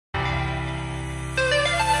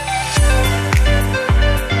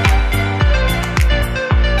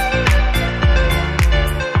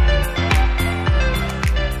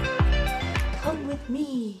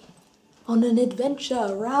on an adventure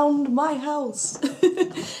around my house.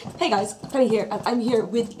 Hey guys, Penny here, and I'm here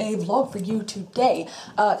with a vlog for you today.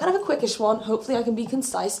 Kind of a quickish one, hopefully I can be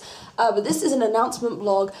concise, but this is an announcement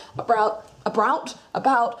vlog about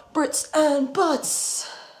Brits and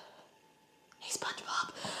Butts. Hey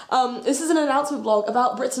SpongeBob. This is an announcement vlog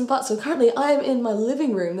about Brits and Butts, so currently I am in my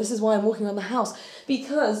living room. This is why I'm walking around the house,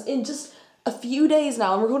 because in just a few days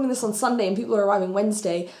now, I'm recording this on Sunday and people are arriving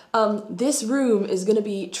Wednesday, this room is going to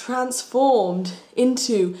be transformed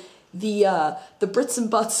into the Brits and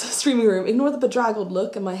Butts streaming room. Ignore the bedraggled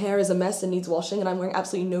look, and my hair is a mess and needs washing, and I'm wearing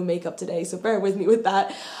absolutely no makeup today, so bear with me with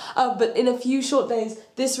that. But in a few short days,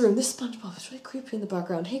 this SpongeBob is really creepy in the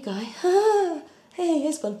background. Hey guy.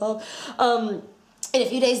 Hey SpongeBob. In a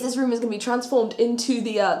few days, this room is going to be transformed into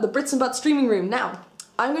the Brits and Butts streaming room. Now,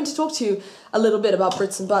 I'm going to talk to you a little bit about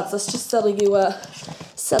Brits and Butts. Let's just settle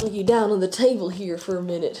you down on the table here for a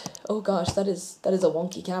minute. Oh gosh, that is a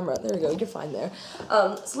wonky camera. There we go, you're fine there.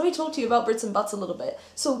 So let me talk to you about Brits and Butts a little bit.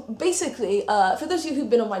 So basically, for those of you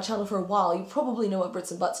who've been on my channel for a while, you probably know what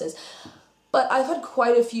Brits and Butts is. But I've had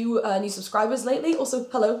quite a few new subscribers lately. Also,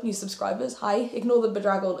 hello, new subscribers. Hi. Ignore the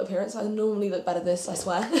bedraggled appearance. I normally look better at this, I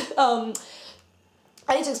swear.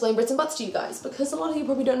 I need to explain Brits and Butts to you guys, because a lot of you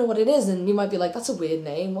probably don't know what it is, and you might be like, that's a weird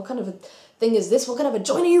name, what kind of a thing is this? What kind of a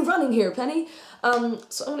joint are you running here, Penny? So I'm going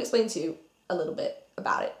to explain to you a little bit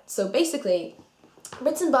about it. So basically,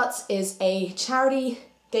 Brits and Butts is a charity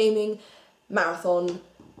gaming marathon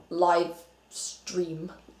live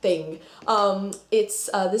stream thing.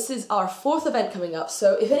 This is our 4th event coming up,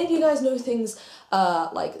 so if any of you guys know things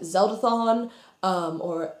like Zeldathon,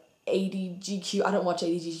 or ADGQ, I don't watch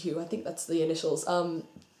ADGQ, I think that's the initials,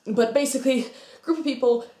 but basically, group of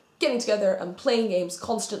people getting together and playing games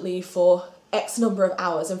constantly for X number of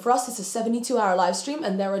hours, and for us it's a 72-hour live stream,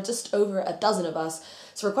 and there are just over a dozen of us,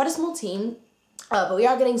 so we're quite a small team, but we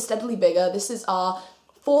are getting steadily bigger. This is our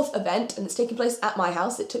 4th event, and it's taking place at my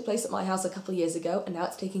house. It took place at my house a couple of years ago, and now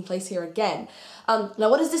it's taking place here again. Now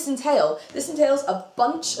what does this entail? This entails a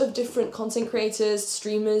bunch of different content creators,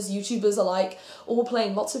 streamers, YouTubers alike, all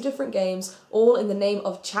playing lots of different games, all in the name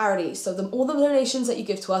of charity. So all the donations that you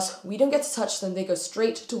give to us, we don't get to touch them, they go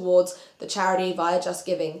straight towards the charity via Just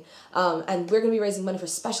Giving. And we're going to be raising money for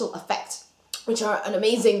Special Effect, which are an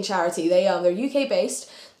amazing charity. They're UK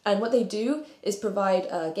based, and what they do is provide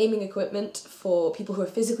gaming equipment for people who are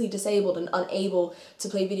physically disabled and unable to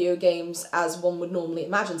play video games as one would normally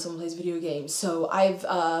imagine someone plays video games. So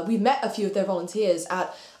we've met a few of their volunteers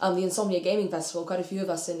at the Insomnia Gaming Festival. Quite a few of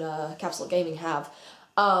us in Caps Lock Gaming have.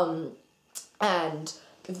 And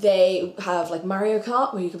they have like Mario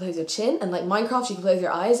Kart where you can play with your chin, and like Minecraft you can play with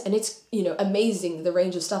your eyes, and it's, you know, amazing the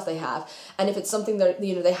range of stuff they have. And if it's something that,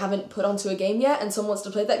 you know, they haven't put onto a game yet and someone wants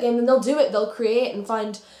to play that game, then they'll do it. They'll create and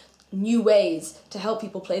find new ways to help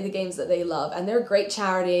people play the games that they love, and they're a great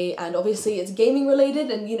charity, and obviously it's gaming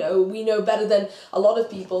related, and you know, we know better than a lot of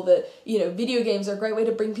people that, you know, video games are a great way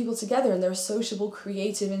to bring people together, and they're a sociable,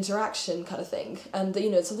 creative interaction kind of thing, and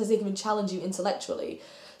you know, sometimes they can even challenge you intellectually.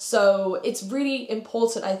 So it's really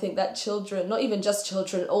important, I think, that children, not even just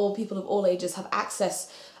children, all people of all ages have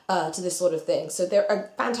access to this sort of thing. So they're a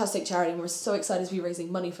fantastic charity, and we're so excited to be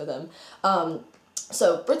raising money for them.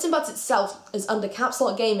 So Brits and Butts itself is under Caps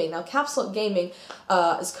Lock Gaming. Now Caps Lock Gaming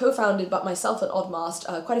is co-founded by myself and Oddmast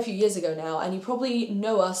quite a few years ago now, and you probably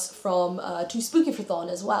know us from Too Spooky for Thon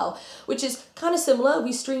as well, which is kind of similar.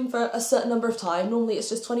 We stream for a certain number of time. Normally it's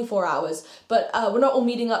just 24 hours, but we're not all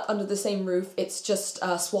meeting up under the same roof. It's just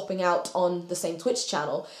swapping out on the same Twitch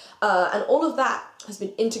channel. And all of that has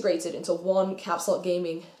been integrated into one Caps Lock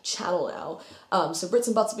Gaming channel now. So Brits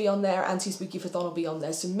and Butts will be on there, and Too Spooky for Thon will be on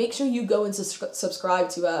there. So make sure you go and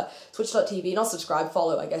subscribe to twitch.tv, not subscribe,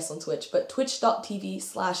 follow I guess on Twitch, but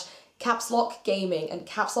twitch.tv/capslockgaming, and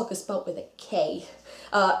Caps Lock is spelt with a K.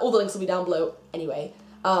 All the links will be down below anyway.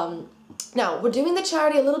 Now, we're doing the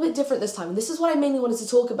charity a little bit different this time, and this is what I mainly wanted to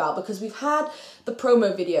talk about, because we've had the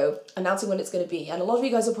promo video announcing when it's going to be, and a lot of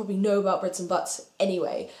you guys will probably know about Brits and Butts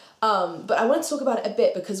anyway. But I wanted to talk about it a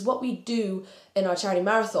bit, because what we do in our charity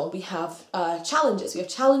marathon, we have challenges. We have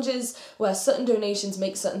challenges where certain donations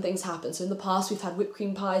make certain things happen. So in the past, we've had whipped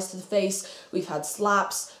cream pies to the face, we've had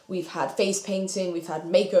slaps, we've had face painting, we've had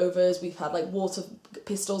makeovers, we've had like water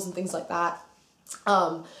pistols and things like that.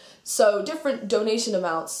 So different donation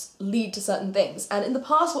amounts lead to certain things. And in the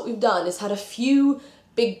past, what we've done is had a few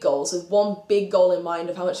big goals, with one big goal in mind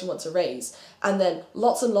of how much you want to raise, and then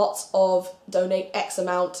lots and lots of donate X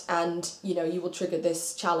amount, and you know, you will trigger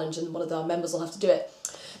this challenge and one of our members will have to do it.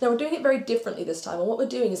 Now we're doing it very differently this time, and what we're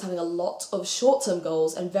doing is having a lot of short-term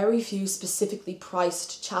goals and very few specifically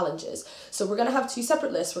priced challenges. So we're going to have two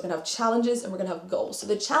separate lists. We're going to have challenges and we're going to have goals. So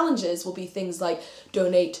the challenges will be things like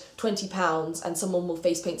donate £20 and someone will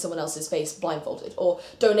face paint someone else's face blindfolded, or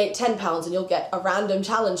donate £10 and you'll get a random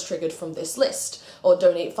challenge triggered from this list, or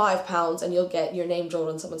donate £5 and you'll get your name drawn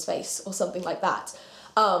on someone's face, or something like that.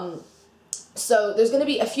 So there's going to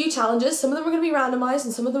be a few challenges. Some of them are going to be randomized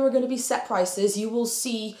and some of them are going to be set prices. You will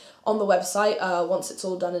see on the website once it's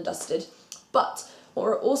all done and dusted. But what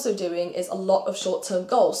we're also doing is a lot of short-term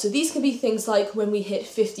goals. So these can be things like when we hit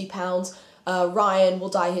 £50, Ryan will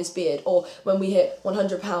dye his beard, or when we hit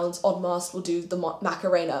 £100, Oddmast will do the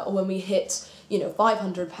Macarena, or when we hit, you know,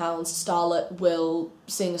 £500, Starrlett will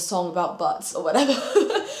sing a song about butts, or whatever.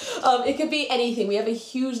 It could be anything. We have a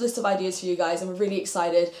huge list of ideas for you guys and we're really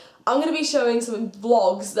excited. I'm going to be showing some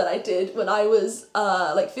vlogs that I did when I was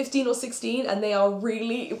like 15 or 16, and they are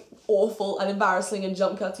really awful and embarrassing and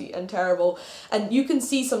jump cutty and terrible. And you can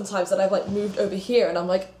see sometimes that I've like moved over here and I'm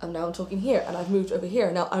like, and now I'm talking here, and I've moved over here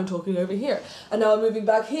and now I'm talking over here, and now I'm moving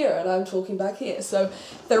back here and I'm talking back here. So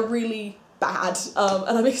they're really bad,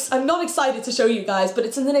 and I'm not excited to show you guys, but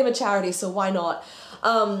it's in the name of charity, so why not?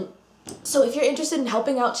 So if you're interested in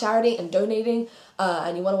helping out charity and donating,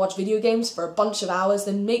 and you want to watch video games for a bunch of hours,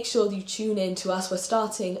 then make sure that you tune in to us. We're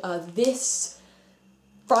starting this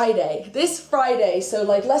Friday, so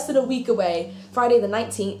like less than a week away, Friday the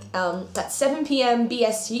 19th, at 7 p.m.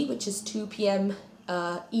 BST, which is 2 p.m.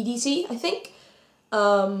 EDT, I think,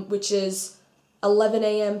 which is 11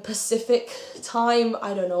 a.m. Pacific time.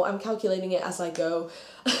 I don't know, I'm calculating it as I go.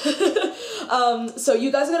 So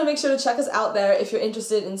you guys are going to make sure to check us out there if you're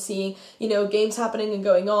interested in seeing, you know, games happening and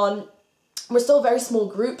going on. We're still a very small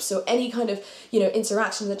group, so any kind of, you know,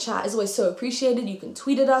 interaction in the chat is always so appreciated. You can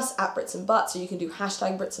tweet at us at Brits and Butts, or you can do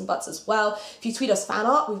hashtag Brits and Butts as well. If you tweet us fan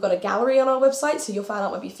art, we've got a gallery on our website, so your fan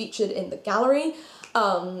art might be featured in the gallery.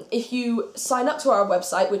 If you sign up to our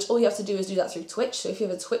website, which all you have to do is do that through Twitch, so if you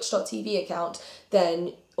have a twitch.tv account,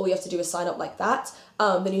 then all you have to do is sign up like that.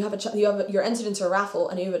 Then you're entered into a raffle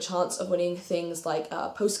and you have a chance of winning things like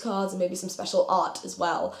postcards and maybe some special art as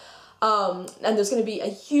well. And there's going to be a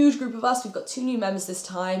huge group of us. We've got 2 new members this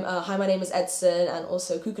time. Hi, my name is Edson, and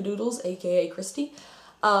also Kookadoodles, aka Christy.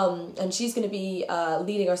 And she's going to be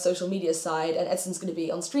leading our social media side, and Edson's going to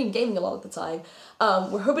be on stream gaming a lot of the time.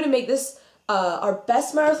 We're hoping to make this our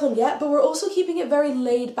best marathon yet, but we're also keeping it very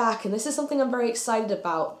laid back, and this is something I'm very excited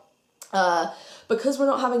about. Because we're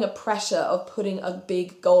not having a pressure of putting a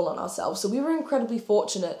big goal on ourselves. So we were incredibly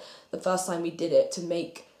fortunate the first time we did it to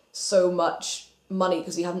make so much money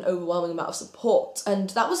because we had an overwhelming amount of support, and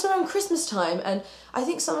that was around Christmas time. And I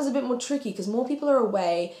think summer's a bit more tricky because more people are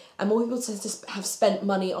away and more people tend to have spent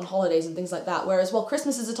money on holidays and things like that, whereas while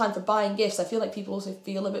Christmas is a time for buying gifts, I feel like people also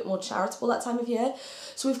feel a bit more charitable that time of year.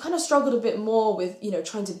 So we've kind of struggled a bit more with, you know,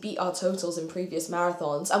 trying to beat our totals in previous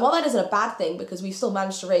marathons, and while that isn't a bad thing because we've still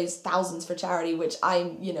managed to raise thousands for charity, which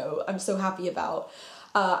I'm so happy about,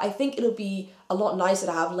 I think it'll be a lot nicer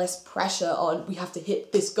to have less pressure on we have to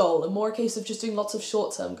hit this goal and more a case of just doing lots of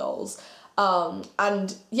short-term goals.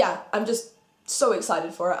 And yeah, I'm just so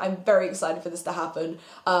excited for it. I'm very excited for this to happen.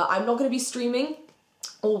 I'm not going to be streaming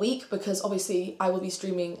all week because obviously I will be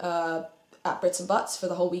streaming at Brits and Butts for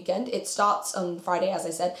the whole weekend. It starts on Friday, as I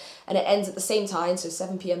said, and it ends at the same time, so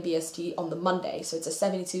 7 p.m. BST on the Monday, so it's a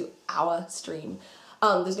 72-hour stream.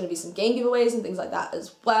 There's going to be some game giveaways and things like that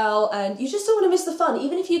as well, and you just don't want to miss the fun.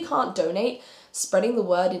 Even if you can't donate, spreading the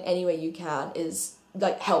word in any way you can is,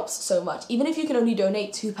 like, helps so much. Even if you can only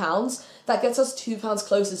donate £2, that gets us £2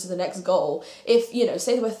 closer to the next goal. If, you know,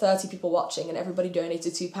 say there were 30 people watching and everybody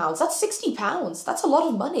donated £2, that's £60. That's a lot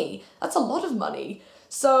of money. That's a lot of money.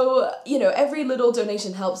 So, you know, every little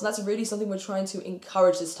donation helps, and that's really something we're trying to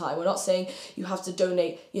encourage this time. We're not saying you have to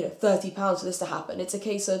donate, you know, £30 for this to happen. It's a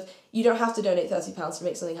case of you don't have to donate £30 to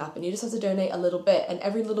make something happen. You just have to donate a little bit, and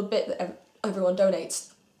every little bit that everyone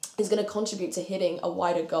donates is going to contribute to hitting a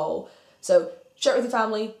wider goal. So share it with your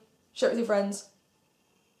family, share it with your friends,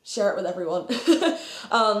 share it with everyone.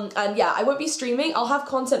 And yeah, I won't be streaming. I'll have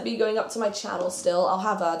content be going up to my channel still. I'll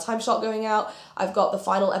have a time shot going out. I've got the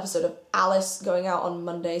final episode of Alice going out on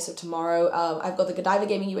Monday, so tomorrow. I've got the Godiva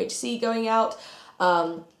Gaming UHC going out.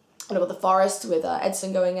 And I've got The Forest with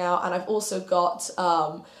Edson going out, and I've also got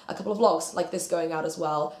a couple of vlogs like this going out as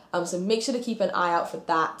well. So make sure to keep an eye out for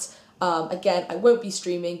that. Again, I won't be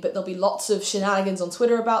streaming, but there'll be lots of shenanigans on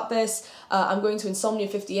Twitter about this. I'm going to Insomnia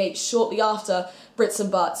 58 shortly after Brits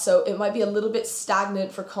and Butts, so it might be a little bit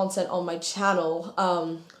stagnant for content on my channel,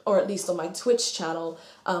 or at least on my Twitch channel.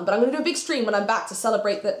 But I'm going to do a big stream when I'm back to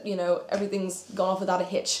celebrate that, you know, everything's gone off without a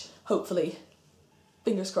hitch, hopefully.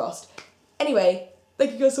 Fingers crossed. Anyway,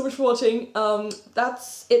 thank you guys so much for watching.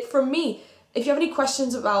 That's it from me. If you have any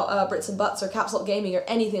questions about Brits and Butts or Caps Lock Gaming or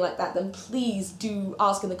anything like that, then please do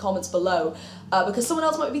ask in the comments below, because someone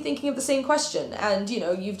else might be thinking of the same question, and you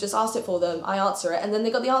know, you've just asked it for them, I answer it, and then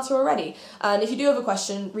they got the answer already. And if you do have a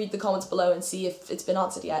question, read the comments below and see if it's been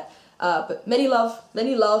answered yet. But many love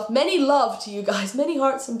to you guys, many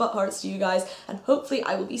hearts and butt hearts to you guys, and hopefully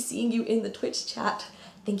I will be seeing you in the Twitch chat.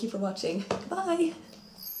 Thank you for watching. Bye!